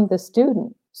from the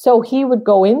student. So he would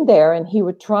go in there and he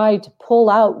would try to pull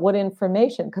out what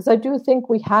information, because I do think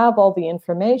we have all the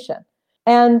information.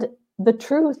 And the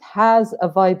truth has a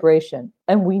vibration,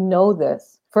 and we know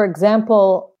this. For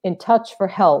example, in Touch for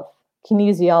Health,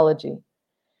 kinesiology,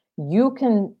 you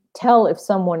can tell if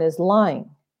someone is lying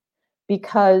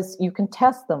because you can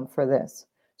test them for this.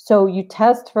 So you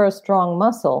test for a strong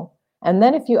muscle, and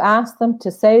then if you ask them to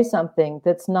say something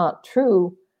that's not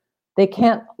true, they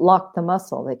can't lock the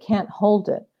muscle, they can't hold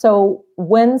it. So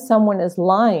when someone is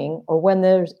lying, or when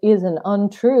there is an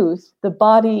untruth, the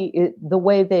body, the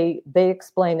way they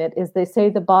explain it is they say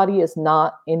the body is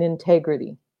not in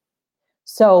integrity.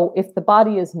 So if the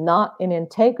body is not in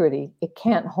integrity, it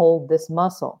can't hold this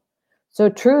muscle. So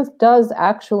truth does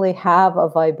actually have a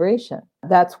vibration.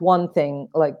 That's one thing.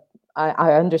 Like,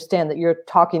 I understand that you're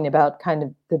talking about kind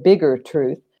of the bigger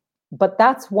truth, but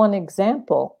that's one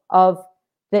example of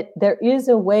that there is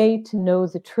a way to know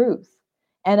the truth.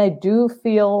 And I do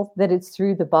feel that it's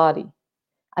through the body.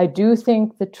 I do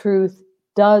think the truth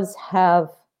does have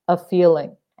a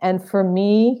feeling. And for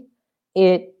me,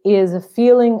 it is a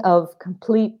feeling of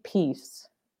complete peace.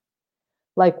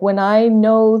 Like when I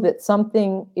know that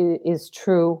something is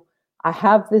true, I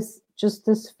have this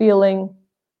feeling.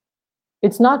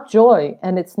 It's not joy,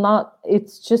 and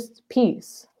it's just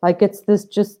peace. Like it's this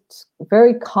just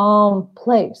very calm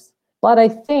place. But I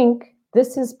think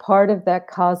this is part of that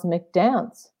cosmic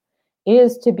dance,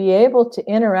 is to be able to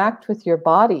interact with your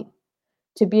body,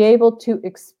 to be able to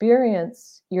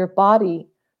experience your body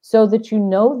so that you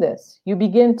know this. You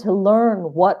begin to learn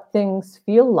what things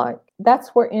feel like. That's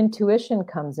where intuition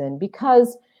comes in,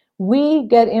 because we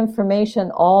get information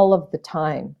all of the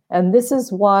time. And this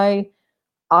is why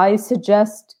I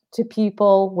suggest to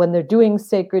people when they're doing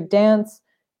sacred dance,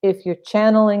 if you're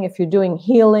channeling, if you're doing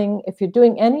healing, if you're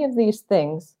doing any of these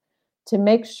things, to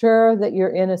make sure that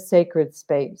you're in a sacred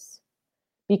space,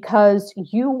 because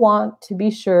you want to be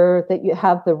sure that you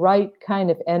have the right kind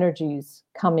of energies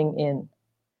coming in.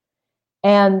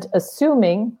 And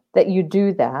assuming that you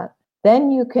do that,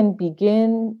 then you can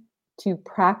begin to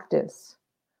practice.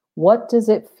 What does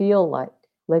it feel like?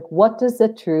 Like, what does the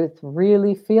truth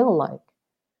really feel like?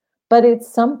 But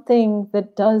it's something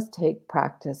that does take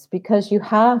practice, because you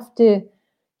have to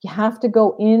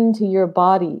go into your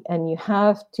body, and you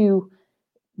have to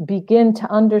begin to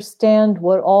understand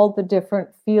what all the different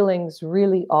feelings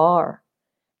really are.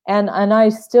 And I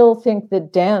still think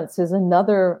that dance is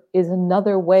another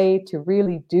way to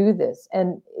really do this.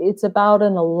 And it's about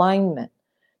an alignment.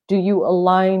 Do you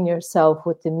align yourself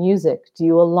with the music? Do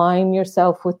you align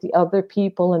yourself with the other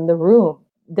people in the room?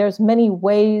 There's many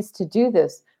ways to do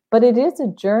this. But it is a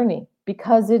journey,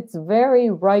 because it's very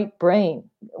right brain.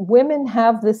 Women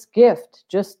have this gift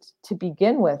just to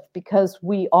begin with because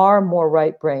we are more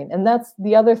right brain. And that's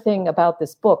the other thing about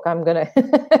this book. I'm going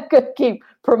to keep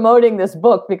promoting this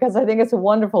book because I think it's a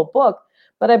wonderful book.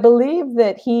 But I believe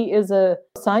that he is a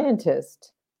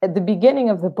scientist. At the beginning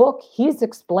of the book, he's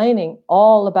explaining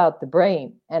all about the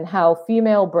brain and how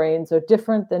female brains are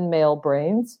different than male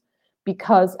brains.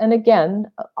 Because, and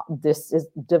again,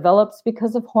 develops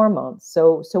because of hormones.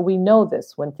 So we know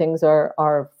this when things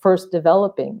are first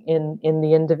developing in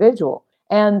the individual,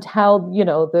 and how,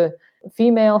 the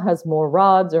female has more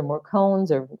rods or more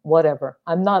cones or whatever.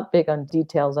 I'm not big on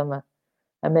details. I'm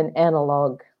an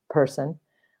analog person.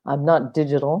 I'm not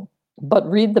digital. But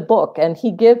read the book, and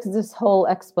he gives this whole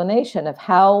explanation of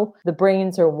how the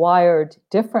brains are wired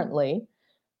differently.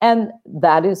 And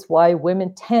that is why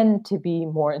women tend to be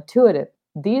more intuitive.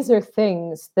 These are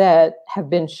things that have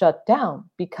been shut down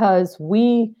because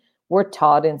we were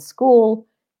taught in school,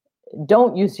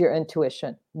 don't use your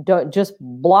intuition. Don't just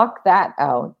block that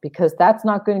out because that's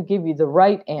not going to give you the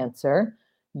right answer.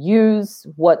 Use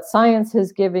what science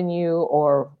has given you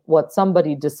or what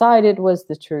somebody decided was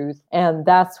the truth. And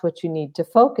that's what you need to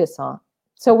focus on.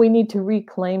 So we need to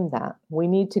reclaim that. We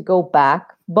need to go back,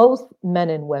 both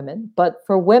men and women. But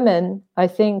for women, I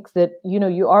think that,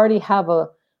 you already have a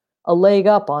leg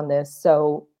up on this.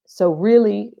 So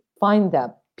really find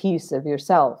that piece of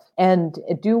yourself and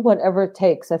do whatever it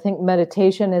takes. I think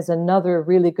meditation is another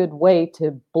really good way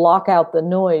to block out the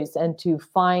noise and to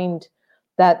find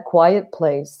that quiet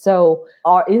place. So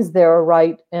is there a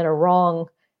right and a wrong?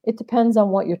 It depends on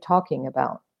what you're talking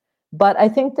about. But I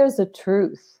think there's a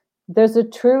truth. There's a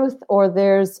truth, or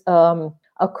there's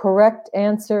a correct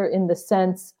answer in the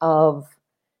sense of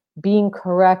being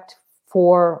correct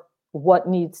for what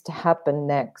needs to happen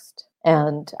next.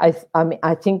 And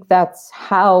I think that's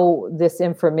how this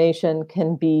information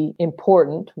can be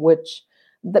important,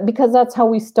 because that's how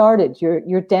we started.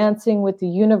 You're dancing with the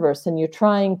universe and you're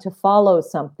trying to follow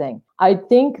something. I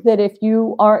think that if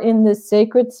you are in this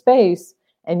sacred space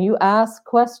and you ask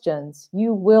questions,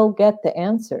 you will get the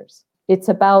answers. It's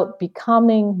about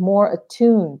becoming more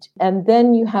attuned. And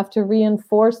then you have to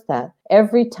reinforce that.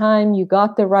 Every time you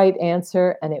got the right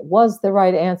answer and it was the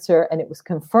right answer and it was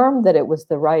confirmed that it was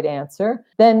the right answer,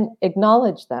 then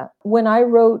acknowledge that. When I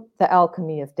wrote The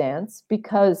Alchemy of Dance,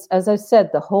 because as I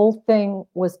said, the whole thing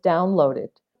was downloaded.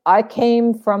 I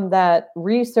came from that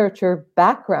researcher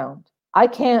background. I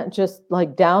can't just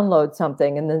download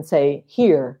something and then say,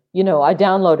 here, I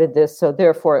downloaded this, so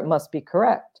therefore it must be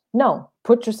correct. No,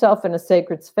 put yourself in a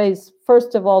sacred space,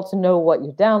 first of all, to know what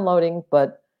you're downloading,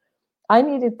 but I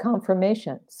needed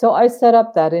confirmation. So I set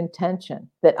up that intention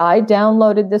that I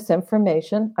downloaded this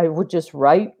information. I would just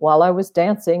write while I was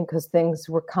dancing because things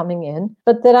were coming in,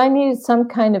 but that I needed some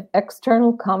kind of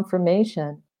external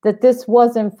confirmation that this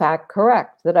was in fact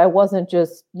correct, that I wasn't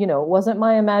just, it wasn't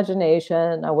my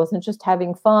imagination. I wasn't just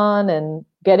having fun and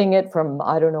getting it from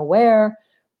I don't know where.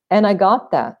 And I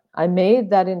got that. I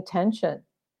made that intention.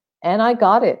 And I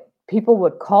got it. People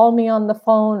would call me on the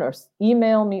phone or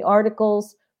email me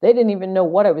articles. They didn't even know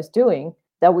what I was doing.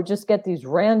 That would just get these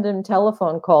random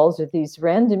telephone calls or these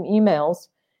random emails.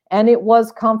 And it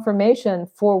was confirmation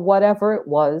for whatever it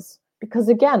was. Because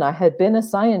again, I had been a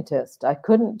scientist. I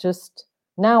couldn't just,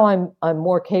 now I'm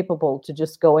more capable to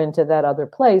just go into that other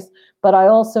place. But I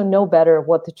also know better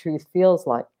what the truth feels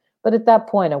like. But at that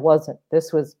point, I wasn't.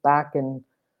 This was back in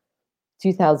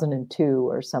 2002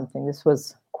 or something. This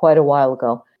was quite a while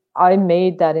ago. I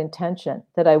made that intention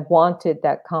that I wanted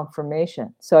that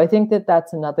confirmation. So I think that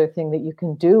that's another thing that you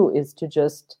can do is to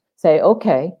just say,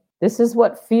 okay, this is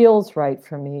what feels right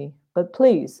for me, but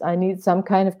please, I need some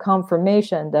kind of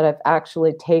confirmation that I've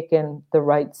actually taken the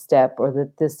right step or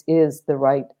that this is the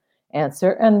right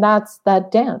answer. And that's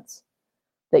that dance,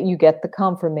 that you get the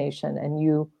confirmation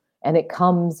and it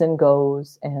comes and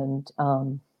goes, and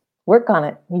work on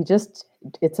it.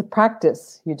 It's a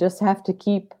practice. You just have to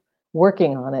keep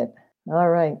working on it. All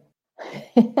right.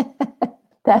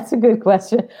 That's a good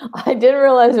question. I didn't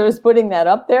realize I was putting that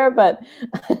up there, but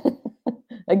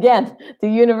again, the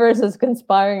universe is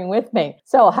conspiring with me.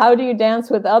 So how do you dance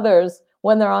with others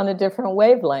when they're on a different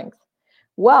wavelength?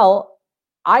 Well,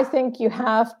 I think you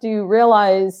have to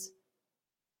realize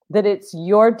that it's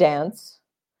your dance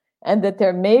and that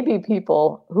there may be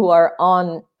people who are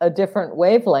on a different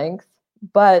wavelength.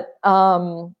 But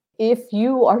if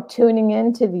you are tuning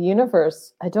into the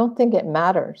universe, I don't think it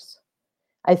matters.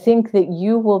 I think that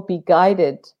you will be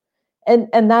guided.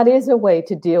 And that is a way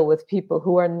to deal with people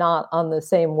who are not on the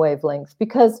same wavelength,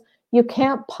 because you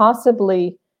can't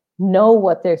possibly know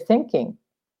what they're thinking.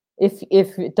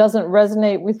 if it doesn't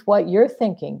resonate with what you're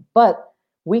thinking, but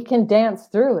we can dance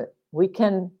through it. We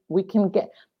can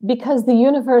get, because the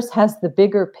universe has the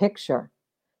bigger picture.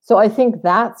 So I think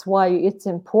that's why it's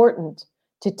important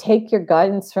to take your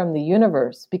guidance from the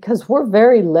universe, because we're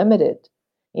very limited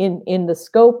in the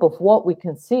scope of what we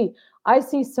can see. I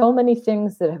see so many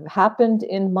things that have happened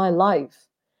in my life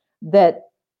that,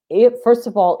 first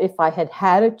of all, if I had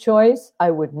had a choice, I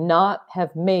would not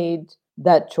have made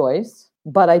that choice,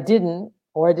 but I didn't,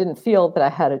 or I didn't feel that I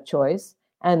had a choice.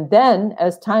 And then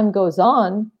as time goes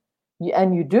on,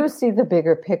 and you do see the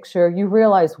bigger picture, you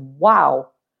realize, wow,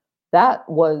 that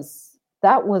was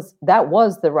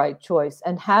the right choice.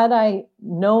 And had I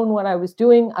known what I was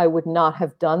doing, I would not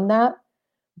have done that,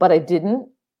 but I didn't.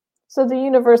 So the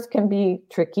universe can be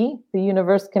tricky. The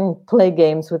universe can play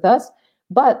games with us.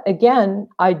 But again,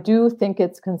 I do think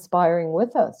it's conspiring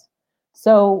with us.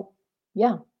 So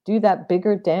yeah, do that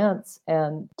bigger dance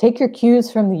and take your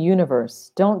cues from the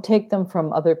universe. Don't take them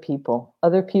from other people.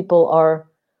 Other people are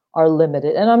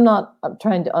limited. And I'm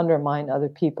trying to undermine other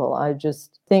people. I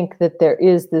just think that there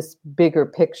is this bigger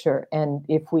picture. And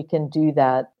if we can do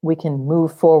that, we can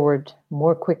move forward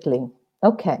more quickly.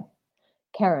 Okay.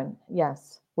 Karen,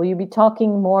 yes. Will you be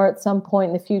talking more at some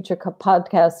point in the future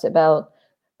podcast about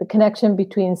the connection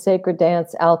between sacred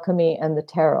dance, alchemy, and the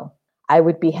tarot? I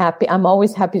would be happy. I'm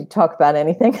always happy to talk about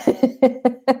anything.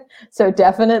 So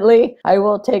definitely, I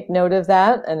will take note of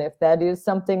that. And if that is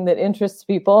something that interests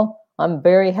people, I'm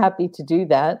very happy to do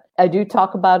that. I do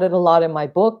talk about it a lot in my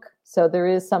book. So there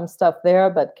is some stuff there.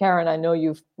 But Karen, I know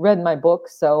you've read my book,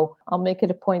 so I'll make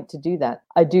it a point to do that.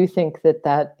 I do think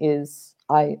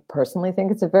I personally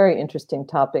think it's a very interesting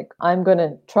topic. I'm going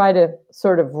to try to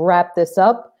sort of wrap this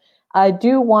up. I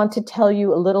do want to tell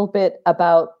you a little bit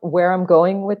about where I'm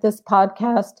going with this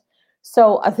podcast.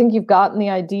 So I think you've gotten the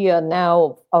idea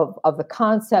now of the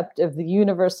concept of the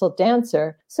universal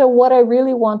dancer. So what I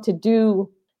really want to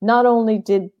do, not only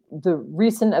did the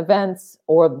recent events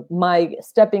or my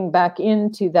stepping back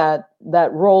into that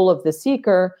role of the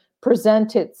seeker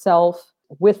present itself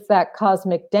with that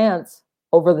cosmic dance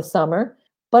over the summer,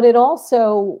 but it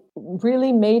also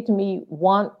really made me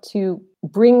want to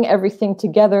bring everything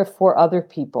together for other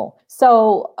people.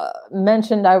 So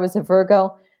mentioned I was a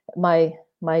Virgo. My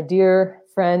dear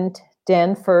friend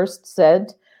Dan First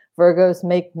said, Virgos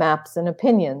make maps and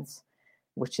opinions,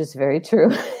 which is very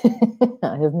true.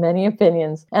 I have many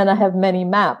opinions and I have many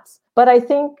maps. But I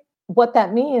think what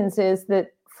that means is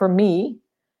that for me,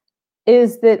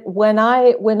 is that when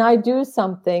I do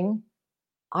something,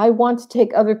 I want to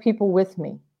take other people with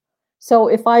me. So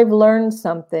if I've learned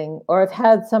something or I've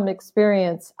had some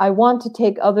experience, I want to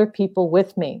take other people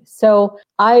with me. So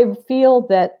I feel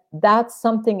that that's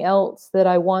something else that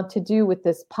I want to do with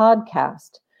this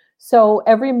podcast. So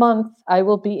every month I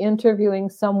will be interviewing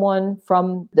someone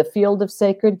from the field of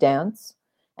sacred dance.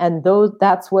 And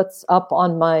that's what's up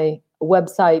on my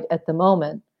website at the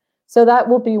moment. So that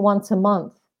will be once a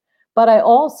month. But I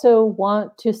also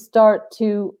want to start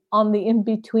to, on the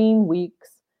in-between weeks,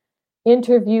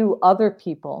 interview other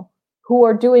people who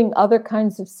are doing other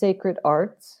kinds of sacred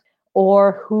arts,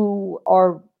 or who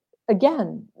are,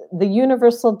 again, the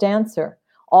universal dancer.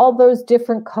 All those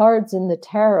different cards in the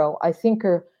tarot, I think,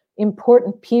 are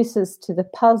important pieces to the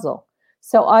puzzle.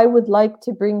 So I would like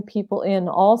to bring people in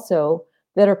also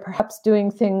that are perhaps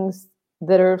doing things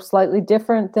that are slightly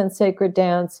different than sacred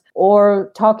dance,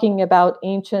 or talking about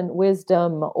ancient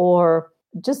wisdom, or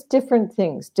just different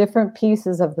things, different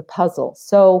pieces of the puzzle.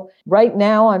 So right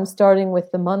now I'm starting with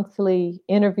the monthly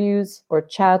interviews or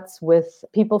chats with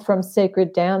people from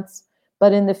sacred dance,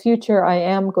 but in the future I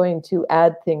am going to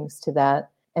add things to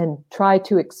that and try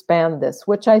to expand this,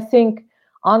 which I think,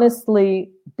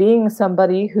 honestly, being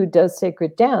somebody who does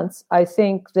sacred dance, I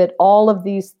think that all of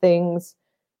these things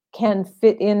can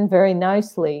fit in very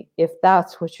nicely if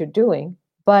that's what you're doing.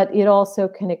 But it also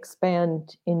can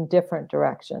expand in different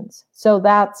directions. So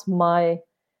that's my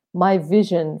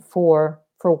vision for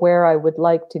where I would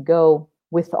like to go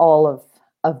with all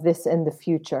of this in the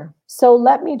future. So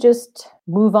let me just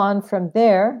move on from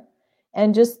there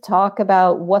and just talk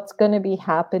about what's going to be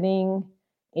happening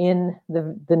in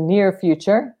the near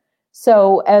future.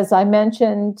 So as I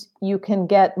mentioned, you can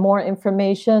get more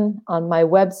information on my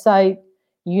website,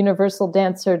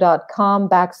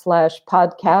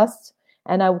 universaldancer.com/podcasts.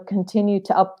 And I will continue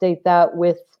to update that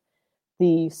with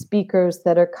the speakers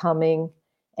that are coming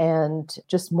and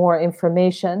just more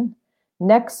information.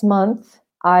 Next month,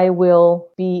 I will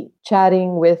be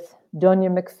chatting with Donia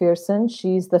McPherson.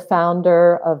 She's the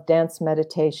founder of Dance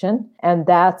Meditation, and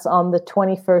that's on the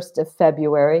 21st of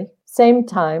February. Same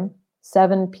time,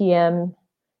 7 p.m.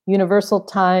 Universal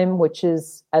Time, which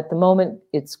is at the moment,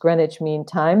 it's Greenwich Mean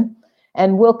Time.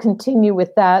 And we'll continue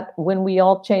with that. When we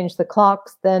all change the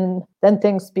clocks, then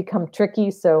things become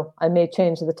tricky. So I may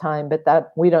change the time, but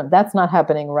that's not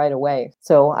happening right away.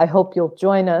 So I hope you'll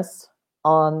join us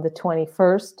on the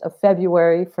 21st of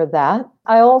February for that.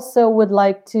 I also would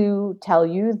like to tell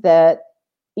you that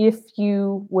if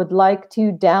you would like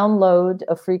to download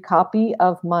a free copy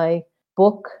of my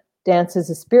book, Dance is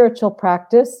a Spiritual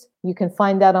Practice, you can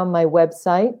find that on my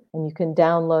website and you can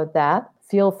download that.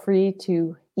 Feel free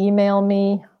to email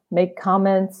me, make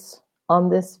comments on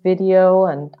this video,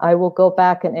 and I will go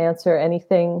back and answer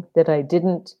anything that I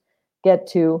didn't get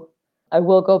to. I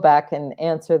will go back and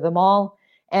answer them all.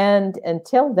 And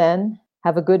until then,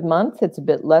 have a good month. It's a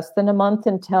bit less than a month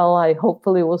until I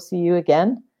hopefully will see you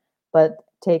again, but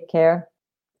take care.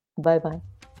 Bye-bye.